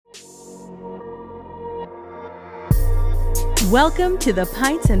Welcome to the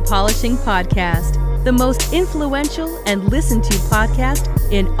Pints and Polishing Podcast, the most influential and listened to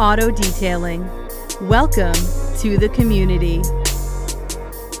podcast in auto detailing. Welcome to the community.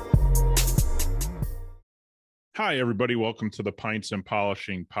 Hi, everybody. Welcome to the Pints and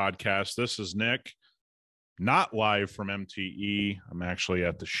Polishing Podcast. This is Nick, not live from MTE. I'm actually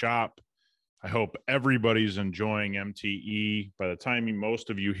at the shop. I hope everybody's enjoying MTE. By the time most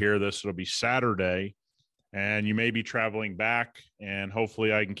of you hear this, it'll be Saturday. And you may be traveling back, and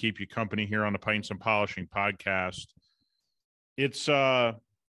hopefully I can keep you company here on the Pints and Polishing Podcast. It's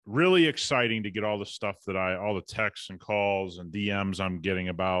really exciting to get all the stuff that all the texts and calls and DMs I'm getting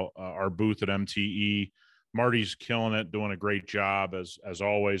about our booth at MTE. Marty's killing it, doing a great job as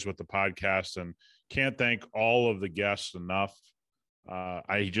always with the podcast, and can't thank all of the guests enough.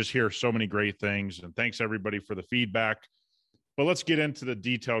 I just hear so many great things, and thanks everybody for the feedback. But let's get into the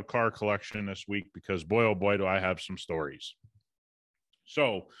detailed car collection this week because boy, oh boy, do I have some stories.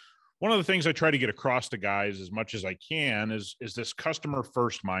 So one of the things I try to get across to guys as much as I can is this customer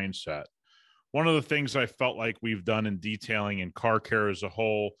first mindset. One of the things I felt like we've done in detailing and car care as a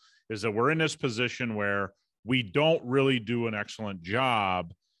whole is that we're in this position where we don't really do an excellent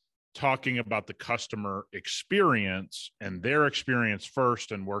job talking about the customer experience and their experience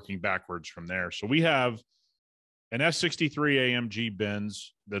first and working backwards from there. So we have an S63 AMG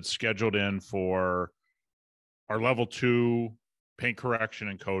Benz that's scheduled in for our level 2 paint correction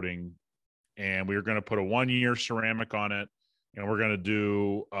and coating. And we're going to put a 1-year ceramic on it, and we're going to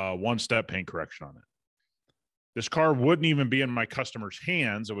do a 1-step paint correction on it. This car wouldn't even be in my customer's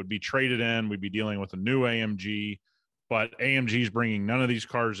hands. It would be traded in. We'd be dealing with a new AMG, but AMG is bringing none of these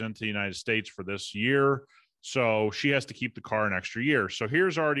cars into the United States for this year. So she has to keep the car an extra year. So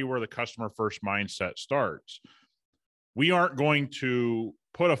here's already where the customer first mindset starts. We aren't going to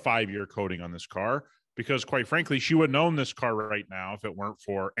put a 5-year coating on this car because, quite frankly, she wouldn't own this car right now if it weren't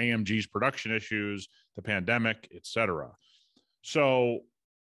for AMG's production issues, the pandemic, etc. So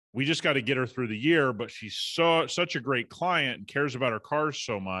we just got to get her through the year, but she's such a great client and cares about her cars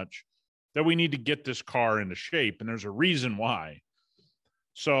so much that we need to get this car into shape, and there's a reason why.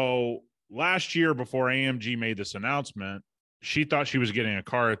 So last year, before AMG made this announcement, she thought she was getting a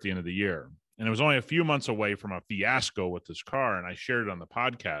car at the end of the year. And it was only a few months away from a fiasco with this car. And I shared it on the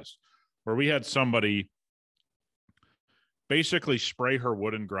podcast where we had somebody basically spray her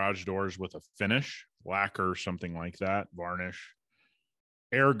wooden garage doors with a finish, lacquer, something like that, varnish,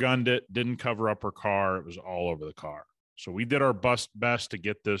 air gunned it, didn't cover up her car. It was all over the car. So we did our best to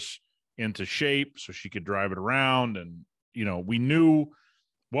get this into shape so she could drive it around. And, you know, we knew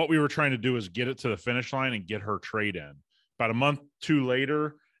what we were trying to do is get it to the finish line and get her trade in. About a month, 2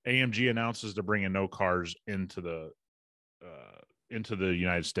 later, AMG announces they're bringing no cars into the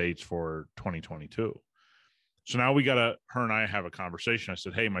United States for 2022. So now her and I have a conversation. I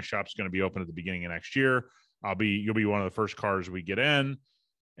said, hey, my shop's going to be open at the beginning of next year. You'll be one of the first cars we get in.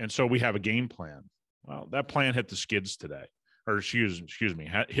 And so we have a game plan. Well, that plan hit the skids today, or excuse me,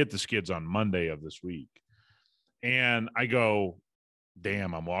 hit the skids on Monday of this week. And I go,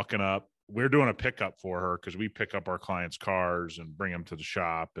 damn, I'm walking up. We're doing a pickup for her because we pick up our clients' cars and bring them to the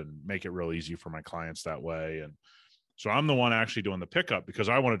shop and make it real easy for my clients that way. And so I'm the one actually doing the pickup because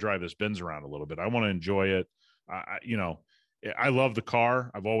I want to drive this Benz around a little bit. I want to enjoy it. I love the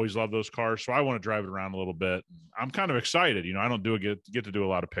car. I've always loved those cars. So I want to drive it around a little bit. I'm kind of excited. I don't get to do a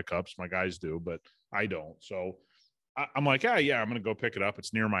lot of pickups. My guys do, but I don't. So I'm like, yeah, I'm going to go pick it up.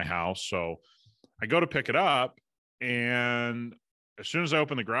 It's near my house. So I go to pick it up, and as soon as I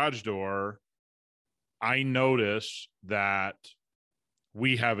open the garage door, I notice that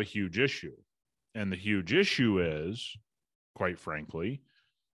we have a huge issue. And the huge issue is, quite frankly,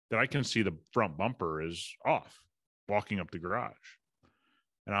 that I can see the front bumper is off walking up the garage.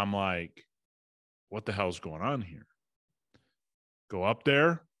 And I'm like, what the hell's going on here? Go up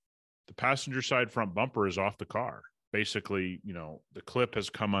there. The passenger side front bumper is off the car. Basically, the clip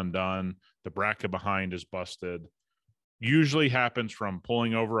has come undone. The bracket behind is busted. Usually happens from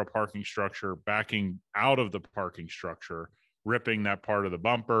pulling over a parking structure, backing out of the parking structure, ripping that part of the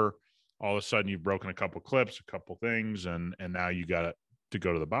bumper. All of a sudden you've broken a couple clips, a couple things, and now you got to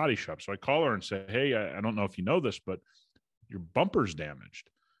go to the body shop. So I call her and say, hey, I don't know if you know this, but your bumper's damaged.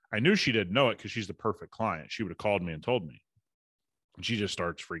 I knew she didn't know it because she's the perfect client. She would have called me and told me. And she just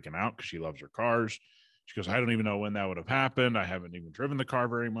starts freaking out because she loves her cars. She goes, I don't even know when that would have happened. I haven't even driven the car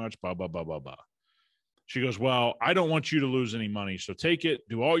very much, blah, blah, blah, blah, blah. She goes, well, I don't want you to lose any money. So take it,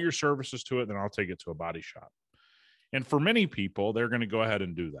 do all your services to it, then I'll take it to a body shop. And for many people, they're going to go ahead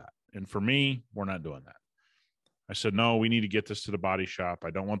and do that. And for me, we're not doing that. I said, no, we need to get this to the body shop. I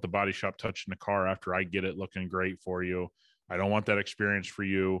don't want the body shop touching the car after I get it looking great for you. I don't want that experience for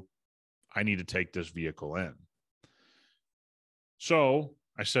you. I need to take this vehicle in. So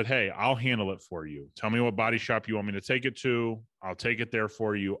I said, hey, I'll handle it for you. Tell me what body shop you want me to take it to. I'll take it there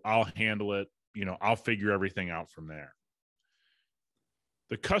for you. I'll handle it. I'll figure everything out from there.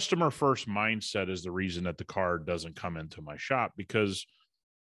 The customer first mindset is the reason that the car doesn't come into my shop, because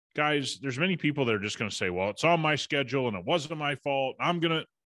guys, there's many people that are just going to say, well, it's on my schedule and it wasn't my fault.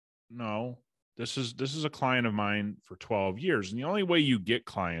 No, this is a client of mine for 12 years. And the only way you get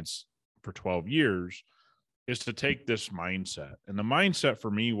clients for 12 years is to take this mindset. And the mindset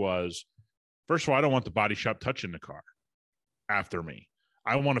for me was, first of all, I don't want the body shop touching the car after me.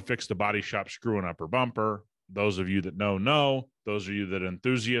 I want to fix the body shop screwing up her bumper. Those of you that know. Those of you that are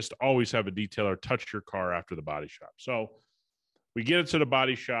enthusiasts, always have a detailer touch your car after the body shop. So we get it to the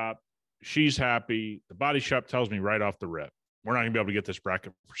body shop. She's happy. The body shop tells me right off the rip, we're not going to be able to get this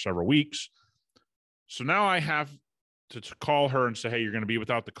bracket for several weeks. So now I have to call her and say, hey, you're going to be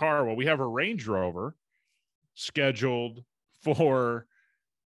without the car. Well, we have her Range Rover scheduled for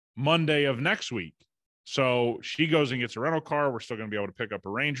Monday of next week. So she goes and gets a rental car. We're still going to be able to pick up a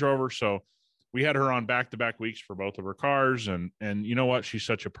Range Rover. So we had her on back-to-back weeks for both of her cars. And you know what? She's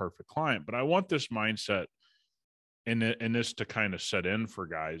such a perfect client. But I want this mindset and this to kind of set in for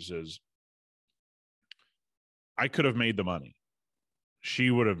guys is I could have made the money.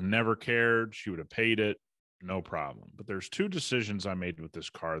 She would have never cared. She would have paid it. No problem. But there's two decisions I made with this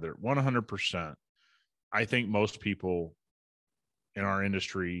car that 100%, I think most people in our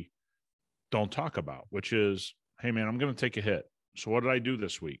industry don't talk about, which is, hey man, I'm going to take a hit. So what did I do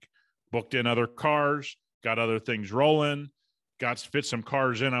this week? Booked in other cars, got other things rolling, got to fit some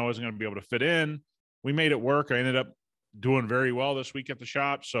cars in I wasn't going to be able to fit in. We made it work. I ended up doing very well this week at the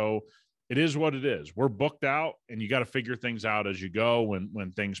shop. So it is what it is. We're booked out, and you got to figure things out as you go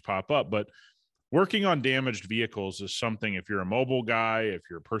when things pop up. But working on damaged vehicles is something, if you're a mobile guy, if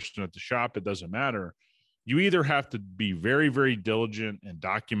you're a person at the shop, it doesn't matter. You either have to be very, very diligent in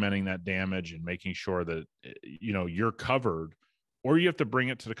documenting that damage and making sure that, you're covered, or you have to bring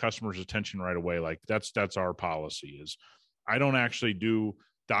it to the customer's attention right away. Like that's our policy is I don't actually do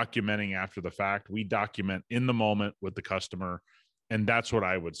documenting after the fact. We document in the moment with the customer. And that's what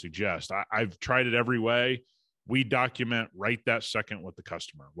I would suggest. I've tried it every way. We document right that second with the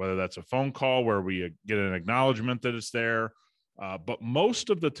customer, whether that's a phone call where we get an acknowledgement that it's there. But most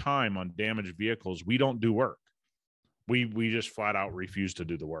of the time on damaged vehicles, we don't do work. We just flat out refuse to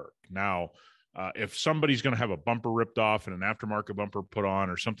do the work. Now, if somebody's going to have a bumper ripped off and an aftermarket bumper put on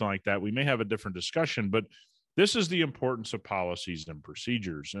or something like that, we may have a different discussion. But this is the importance of policies and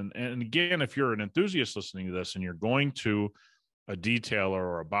procedures. And again, if you're an enthusiast listening to this and you're going to a detailer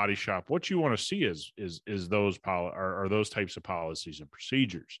or a body shop, what you want to see is those those types of policies and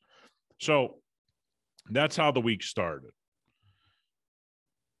procedures. So that's how the week started.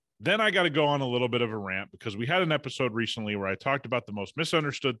 Then I got to go on a little bit of a rant because we had an episode recently where I talked about the most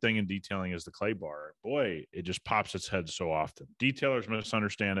misunderstood thing in detailing is the clay bar. Boy, it just pops its head so often. Detailers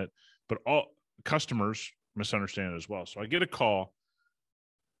misunderstand it, but all customers misunderstand it as well. So I get a call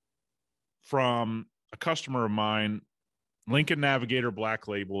from a customer of mine, Lincoln Navigator Black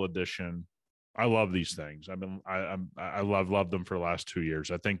Label Edition. I love these things. I love them for the last 2 years.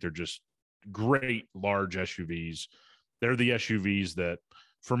 I think they're just great large SUVs. They're the SUVs that,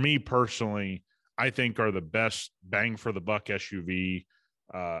 for me personally, I think are the best bang for the buck SUV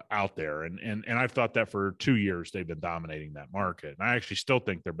out there. And I've thought that for 2 years, they've been dominating that market. And I actually still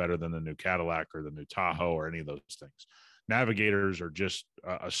think they're better than the new Cadillac or the new Tahoe or any of those things. Navigators are just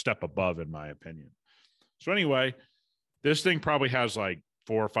a step above, in my opinion. So anyway, this thing probably has like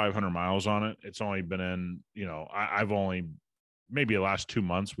 400 or 500 miles on it. It's only been in, I've only maybe the last 2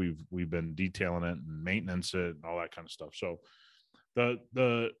 months we've been detailing it and maintenance it and all that kind of stuff. So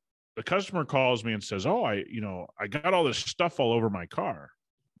the customer calls me and says, oh, I got all this stuff all over my car.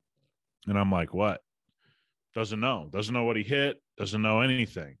 And I'm like, what? Doesn't know what he hit, doesn't know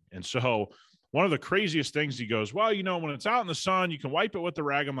anything. And so one of the craziest things, he goes, well, when it's out in the sun, you can wipe it with the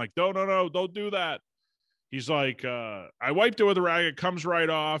rag. I'm like, no, don't do that. He's like, I wiped it with a rag. It comes right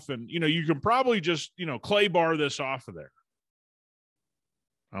off. And, you can probably just, clay bar this off of there.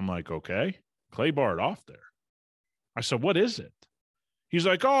 I'm like, okay, clay bar it off there. I said, what is it? He's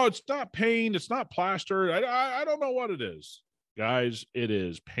like, oh, it's not paint. It's not plaster. I don't know what it is. Guys, it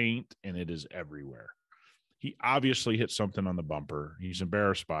is paint, and it is everywhere. He obviously hit something on the bumper. He's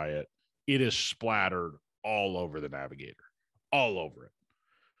embarrassed by it. It is splattered all over the Navigator, all over it.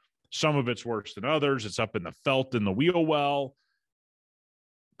 Some of it's worse than others. It's up in the felt in the wheel well.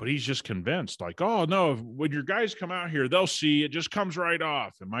 But he's just convinced, like, oh, no, when your guys come out here, they'll see it just comes right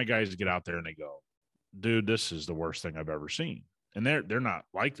off. And my guys get out there and they go, dude, this is the worst thing I've ever seen. And they're not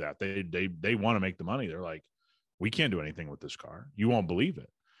like that. They want to make the money. They're like, we can't do anything with this car. You won't believe it.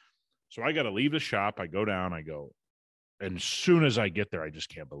 So I got to leave the shop. I go down, I go, and as soon as I get there, I just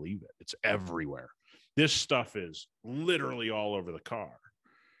can't believe it. It's everywhere. This stuff is literally all over the car.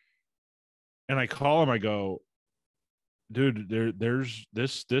 And I call him, I go, dude, there's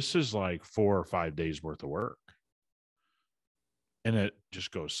this is like 4 or 5 days worth of work. And it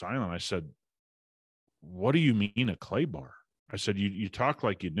just goes silent. I said, what do you mean a clay bar? I said, you talk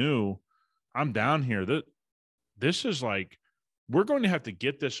like you knew. I'm down here. This is like, we're going to have to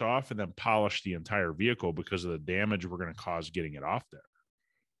get this off and then polish the entire vehicle because of the damage we're going to cause getting it off there.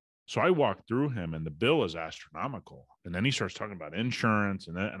 So I walk through him and the bill is astronomical. And then he starts talking about insurance.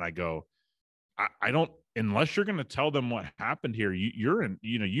 And I go, I don't, unless you're going to tell them what happened here,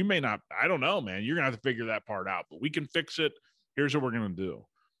 you may not, I don't know, man, you're going to have to figure that part out, but we can fix it. Here's what we're going to do.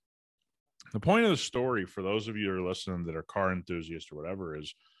 The point of the story for those of you who are listening that are car enthusiasts or whatever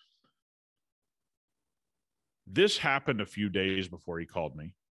is this happened a few days before he called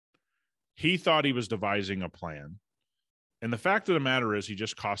me. He thought he was devising a plan. And the fact of the matter is he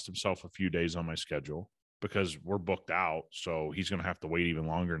just cost himself a few days on my schedule because we're booked out. So he's going to have to wait even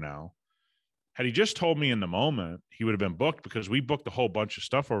longer now. Had he just told me in the moment, he would have been booked because we booked a whole bunch of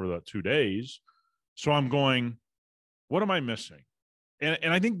stuff over the 2 days. So I'm going, what am I missing?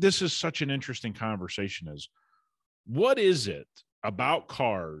 And I think this is such an interesting conversation is what is it about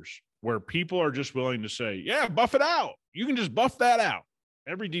cars where people are just willing to say, yeah, buff it out. You can just buff that out.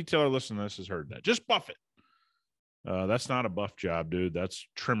 Every detailer listening to this has heard that. Just buff it. That's not a buff job, dude. That's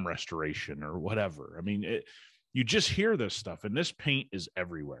trim restoration or whatever. I mean, you just hear this stuff, and this paint is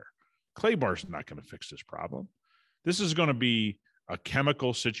everywhere. Clay bar's not going to fix this problem. This is going to be a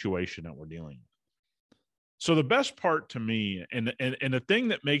chemical situation that we're dealing with. So the best part to me, and the thing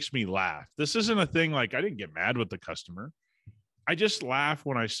that makes me laugh, this isn't a thing like I didn't get mad with the customer. I just laugh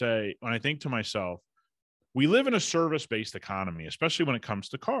when I think to myself, we live in a service-based economy, especially when it comes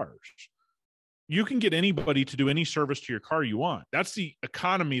to cars. You can get anybody to do any service to your car you want. That's the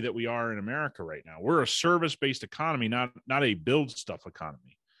economy that we are in America right now. We're a service-based economy, not a build stuff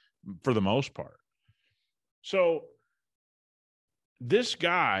economy for the most part. So this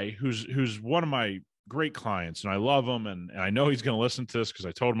guy who's one of my great clients, and I love him, and I know he's going to listen to this because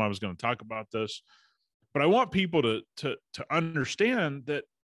I told him I was going to talk about this, but I want people to understand that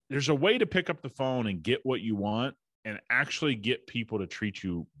there's a way to pick up the phone and get what you want and actually get people to treat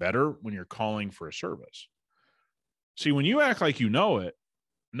you better when you're calling for a service. See, when you act like you know it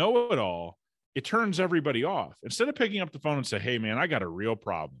all, it turns everybody off. Instead of picking up the phone and say, hey man, I got a real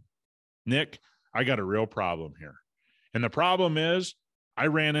problem. Nick, I got a real problem here. And the problem is I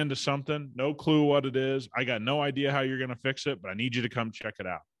ran into something, no clue what it is. I got no idea how you're going to fix it, but I need you to come check it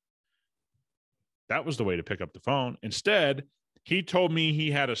out. That was the way to pick up the phone. Instead, he told me he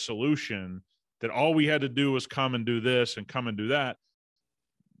had a solution that all we had to do was come and do this and come and do that.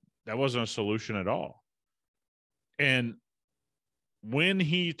 That wasn't a solution at all. And when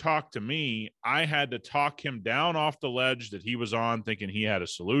he talked to me, I had to talk him down off the ledge that he was on thinking he had a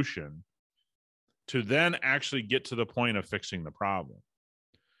solution to then actually get to the point of fixing the problem.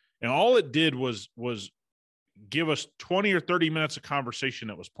 And all it did was give us 20 or 30 minutes of conversation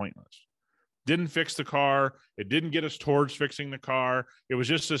that was pointless. Didn't fix the car. It didn't get us towards fixing the car. It was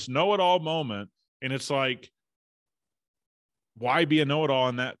just this know-it-all moment. And it's like, why be a know-it-all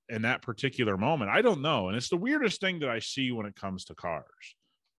in that particular moment? I don't know. And it's the weirdest thing that I see when it comes to cars.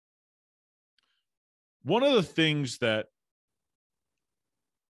 One of the things that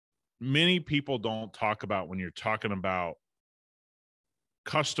many people don't talk about when you're talking about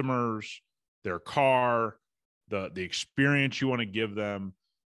customers, their car, the experience you want to give them,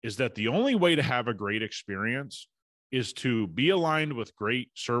 is that the only way to have a great experience is to be aligned with great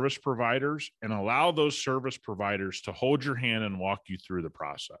service providers and allow those service providers to hold your hand and walk you through the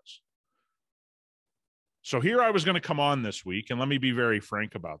process. So here I was going to come on this week, and let me be very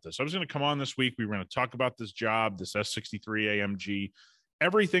frank about this. I was going to come on this week. We were going to talk about this job, this S63 AMG.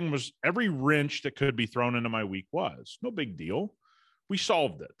 Every wrench that could be thrown into my week was no big deal. We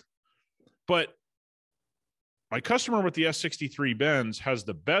solved it. But my customer with the S63 Benz has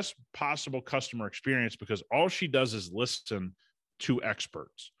the best possible customer experience because all she does is listen to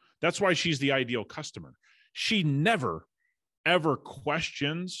experts. That's why she's the ideal customer. She never, ever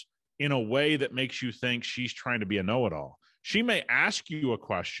questions in a way that makes you think she's trying to be a know-it-all. She may ask you a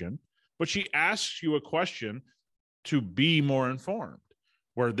question, but she asks you a question to be more informed.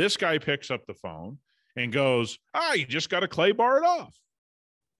 Where this guy picks up the phone and goes, you just got to clay bar it off.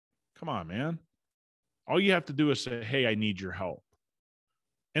 Come on, man. All you have to do is say, hey, I need your help.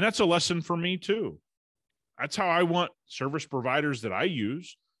 And that's a lesson for me too. That's how I want service providers that I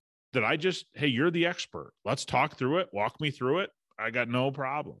use, that I just, hey, you're the expert. Let's talk through it. Walk me through it. I got no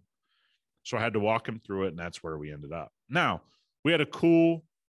problem. So I had to walk him through it, and that's where we ended up. Now, we had a cool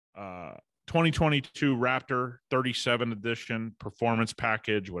 2022 Raptor 37 edition performance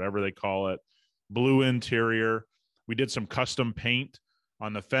package, whatever they call it, blue interior. We did some custom paint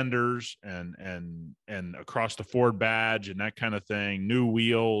on the fenders and across the Ford badge and that kind of thing, new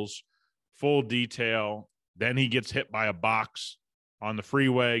wheels, full detail. Then he gets hit by a box on the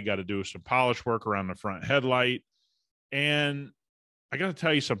freeway, got to do some polish work around the front headlight. And I got to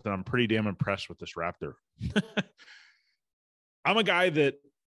tell you something, I'm pretty damn impressed with this Raptor. I'm a guy that,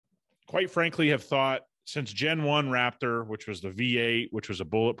 quite frankly, have thought since Gen 1 Raptor, which was the V8, which was a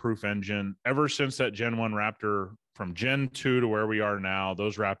bulletproof engine, ever since that Gen 1 Raptor, from Gen 2 to where we are now,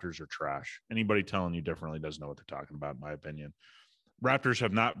 those Raptors are trash. Anybody telling you differently doesn't know what they're talking about, in my opinion. Raptors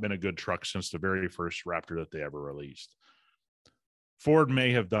have not been a good truck since the very first Raptor that they ever released. Ford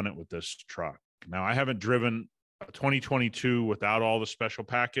may have done it with this truck. Now, I haven't driven a 2022 without all the special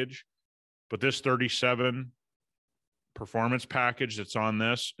package, but this 37 performance package that's on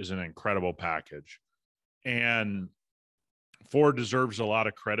this is an incredible package. And Ford deserves a lot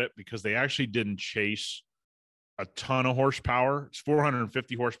of credit because they actually didn't chase a ton of horsepower. It's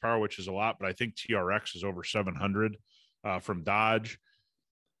 450 horsepower, which is a lot, but I think TRX is over 700 from Dodge.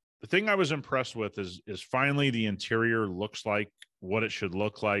 The thing I was impressed with is finally the interior looks like what it should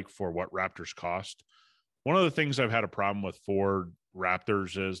look like for what Raptors cost. One of the things I've had a problem with Ford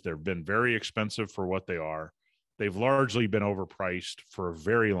Raptors is they've been very expensive for what they are. They've largely been overpriced for a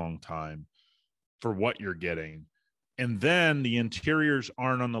very long time for what you're getting. And then the interiors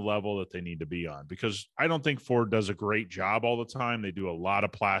aren't on the level that they need to be on, because I don't think Ford does a great job all the time. They do a lot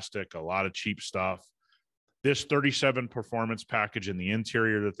of plastic, a lot of cheap stuff. This 37 performance package and the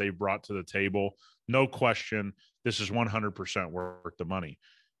interior that they brought to the table, no question, this is 100% worth the money.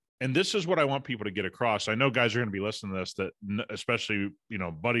 And this is what I want people to get across. I know guys are going to be listening to this, that especially,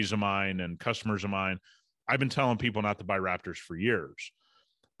 buddies of mine and customers of mine, I've been telling people not to buy Raptors for years.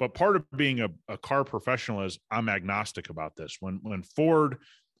 But part of being a car professional is I'm agnostic about this. When Ford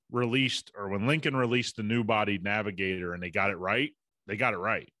released, or when Lincoln released the new body Navigator and they got it right, they got it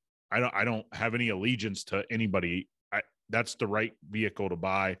right. I don't have any allegiance to anybody. That's the right vehicle to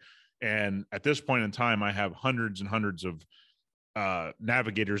buy. And at this point in time, I have hundreds and hundreds of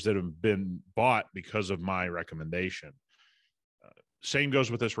Navigators that have been bought because of my recommendation. Same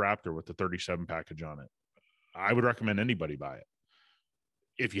goes with this Raptor with the 37 package on it. I would recommend anybody buy it.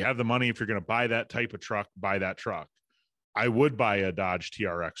 If you have the money, if you're going to buy that type of truck, buy that truck. I would buy a Dodge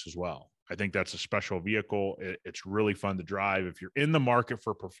TRX as well. I think that's a special vehicle. It's really fun to drive. If you're in the market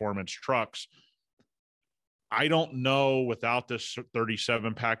for performance trucks, I don't know without this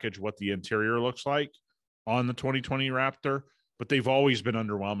 37 package what the interior looks like on the 2020 Raptor, but they've always been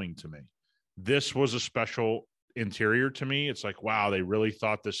underwhelming to me. This was a special interior to me. It's like, wow, they really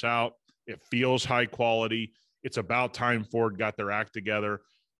thought this out. It feels high quality. It's about time Ford got their act together.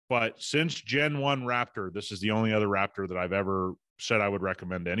 But since Gen 1 Raptor, this is the only other Raptor that I've ever said I would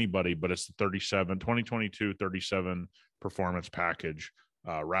recommend to anybody, but it's the 2022 37 performance package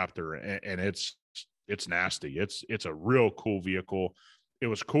Raptor. And it's nasty. It's a real cool vehicle. It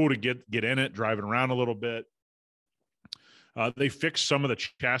was cool to get in it, driving around a little bit. They fixed some of the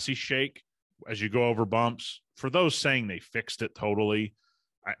chassis shake as you go over bumps. For those saying they fixed it totally,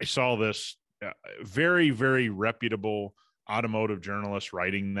 I saw this very, very reputable automotive journalist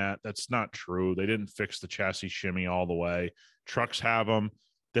writing that. That's not true. They didn't fix the chassis shimmy all the way. Trucks have them.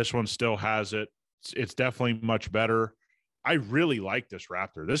 This one still has it. It's definitely much better. I really like this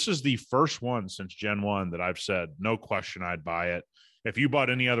Raptor. This is the first one since Gen 1 that I've said, no question, I'd buy it. If you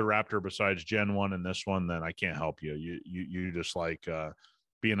bought any other Raptor besides Gen 1 and this one, then I can't help you. You just like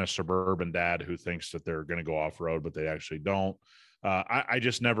being a suburban dad who thinks that they're going to go off-road, but they actually don't. I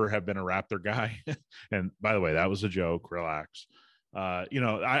just never have been a Raptor guy. And by the way, that was a joke. Relax.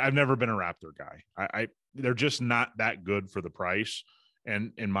 I've never been a Raptor guy. They're just not that good for the price,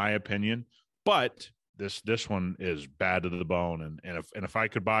 and in my opinion. But this one is bad to the bone. And if I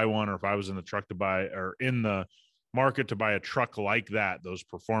could buy one, or if I was in the truck to buy, or in the market to buy a truck like that, those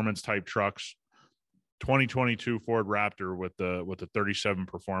performance type trucks, 2022 Ford Raptor with the 37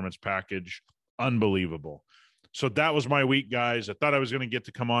 performance package, unbelievable. So that was my week, guys. I thought I was going to get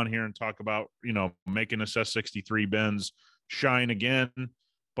to come on here and talk about, making this S63 Benz shine again.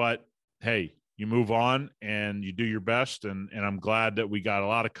 But hey, you move on and you do your best. And I'm glad that we got a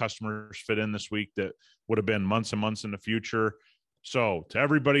lot of customers fit in this week that would have been months and months in the future. So to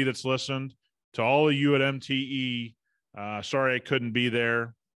everybody that's listened, to all of you at MTE, sorry I couldn't be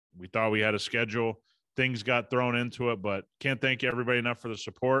there. We thought we had a schedule. things got thrown into it, but can't thank everybody enough for the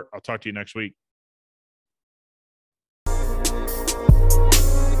support. I'll talk to you next week.